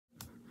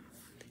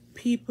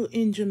People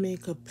in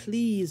Jamaica,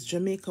 please,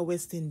 Jamaica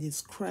West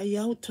Indies, cry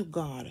out to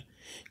God.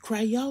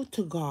 Cry out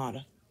to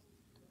God.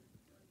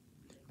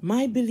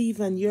 My belief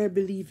and your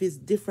belief is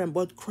different,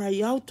 but cry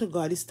out to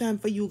God. It's time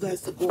for you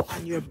guys to go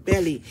on your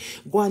belly,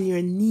 go on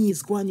your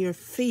knees, go on your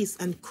face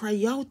and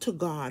cry out to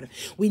God.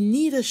 We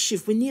need a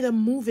shift. We need a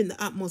move in the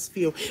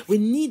atmosphere. We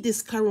need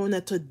this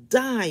corona to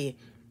die.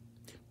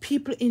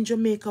 People in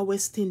Jamaica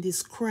West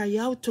Indies, cry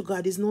out to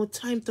God. There's no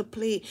time to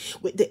play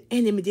with the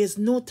enemy. There's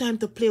no time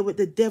to play with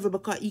the devil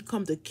because he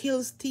come to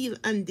kill, steal,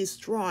 and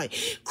destroy.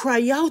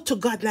 Cry out to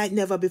God like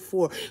never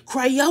before.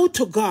 Cry out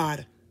to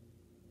God.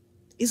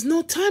 It's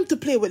no time to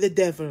play with the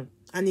devil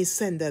and his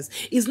senders.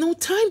 It's no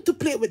time to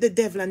play with the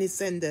devil and his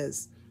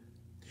senders.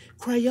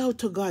 Cry out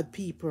to God,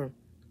 people.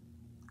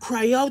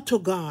 Cry out to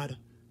God.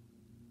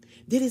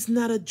 This is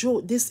not a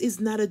joke. This is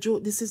not a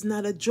joke. This is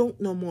not a joke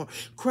no more.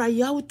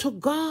 Cry out to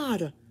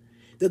God.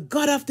 The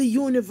God of the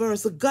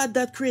universe, the God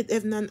that created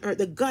heaven and earth,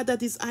 the God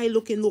that is high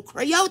looking low.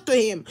 Cry out to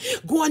him.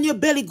 Go on your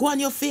belly, go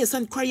on your face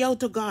and cry out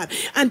to God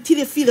until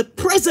you feel the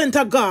presence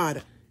of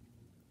God.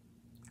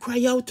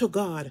 Cry out to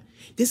God.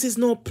 This is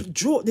no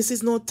joke. This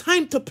is no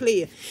time to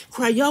play.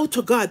 Cry out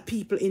to God,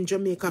 people in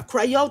Jamaica.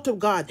 Cry out to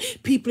God,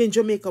 people in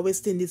Jamaica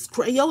West Indies.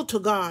 Cry out to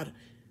God.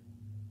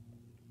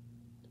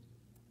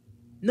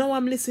 Now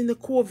I'm listening to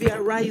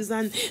COVID rise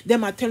and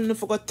them are telling you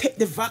for go take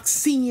the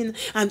vaccine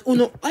and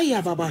uno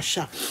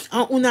ayababasha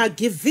and una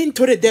give in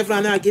to the devil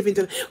and I give in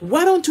to the...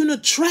 Why don't you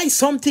not try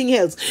something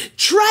else?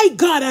 Try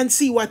God and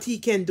see what he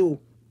can do.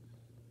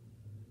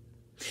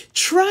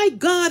 Try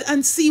God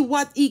and see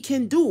what he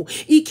can do.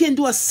 He can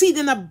do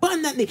exceeding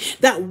abundantly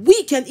that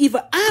we can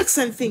even ask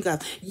and think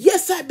of.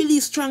 Yes, I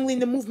believe strongly in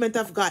the movement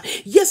of God.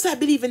 Yes, I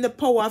believe in the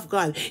power of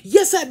God.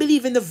 Yes, I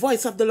believe in the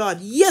voice of the Lord.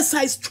 Yes,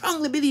 I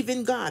strongly believe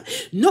in God.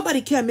 Nobody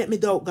can make me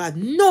doubt God.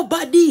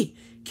 Nobody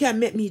can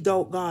make me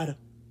doubt God.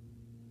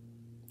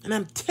 And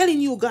I'm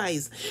telling you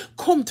guys,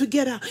 come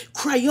together,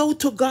 cry out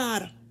to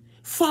God.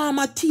 Form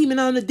a team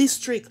in the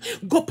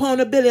district. Go up on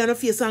the belly and the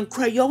face and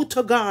cry out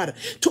to God.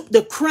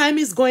 The crime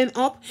is going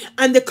up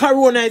and the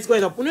corona is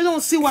going up. You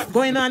don't see what's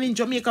going on in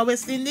Jamaica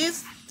West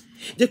Indies?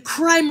 The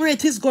crime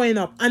rate is going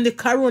up and the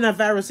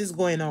coronavirus is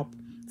going up.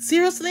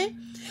 Seriously?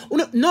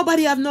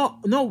 Nobody have no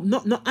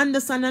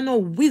understanding, no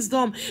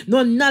wisdom,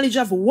 no knowledge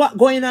of what's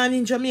going on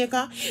in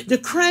Jamaica. The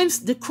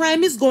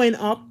crime is going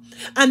up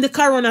and the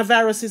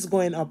coronavirus is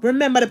going up.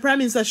 Remember, the Prime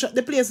Minister shut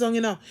the place down,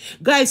 you know.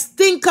 Guys,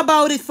 think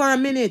about it for a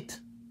minute.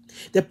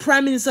 The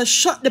Prime Minister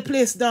shut the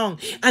place down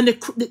and the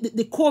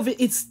COVID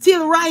is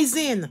still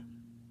rising.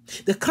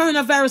 The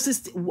coronavirus is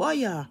still...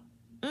 Why?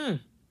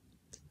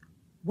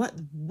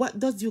 What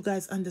does you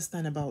guys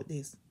understand about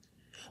this?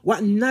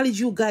 What knowledge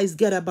you guys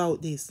get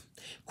about this?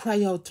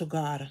 Cry out to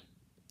God.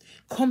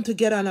 Come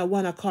together on a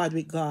one accord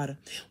with God.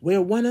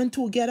 Where one and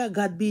two together,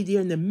 God be there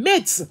in the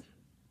midst.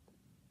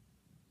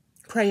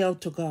 Cry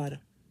out to God.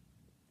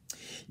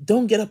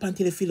 Don't get up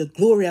until you feel the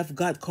glory of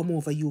God come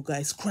over you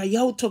guys. Cry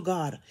out to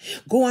God.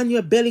 Go on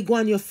your belly, go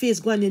on your face,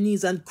 go on your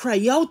knees and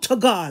cry out to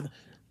God.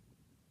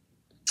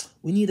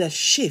 We need a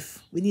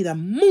shift. We need a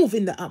move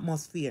in the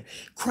atmosphere.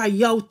 Cry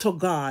out to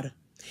God.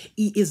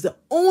 He is the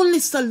only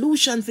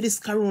solution for this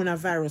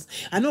coronavirus.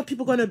 I know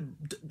people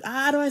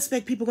I don't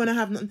expect people going to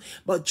have nothing.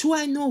 But do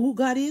I know who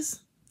God is?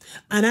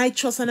 And I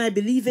trust and I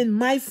believe in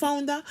my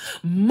founder,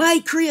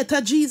 my creator,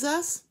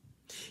 Jesus.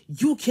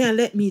 You can't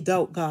let me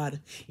doubt God.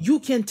 You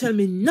can't tell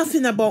me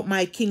nothing about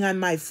my king and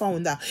my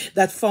founder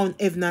that found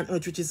heaven and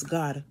earth, which is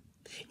God.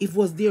 If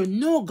was there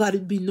no God, it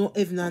would be no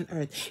heaven and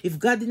earth. If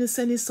God didn't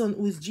send his son,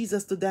 who is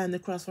Jesus, to die on the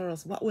cross for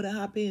us, what would have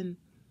happened?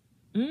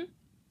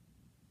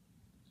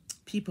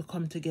 People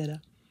come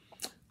together.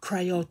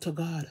 Cry out to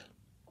God.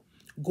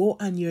 Go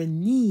on your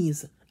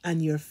knees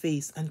and your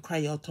face and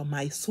cry out to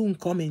my soon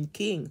coming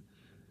king.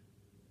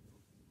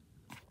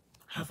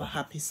 Have a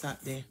happy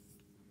Saturday.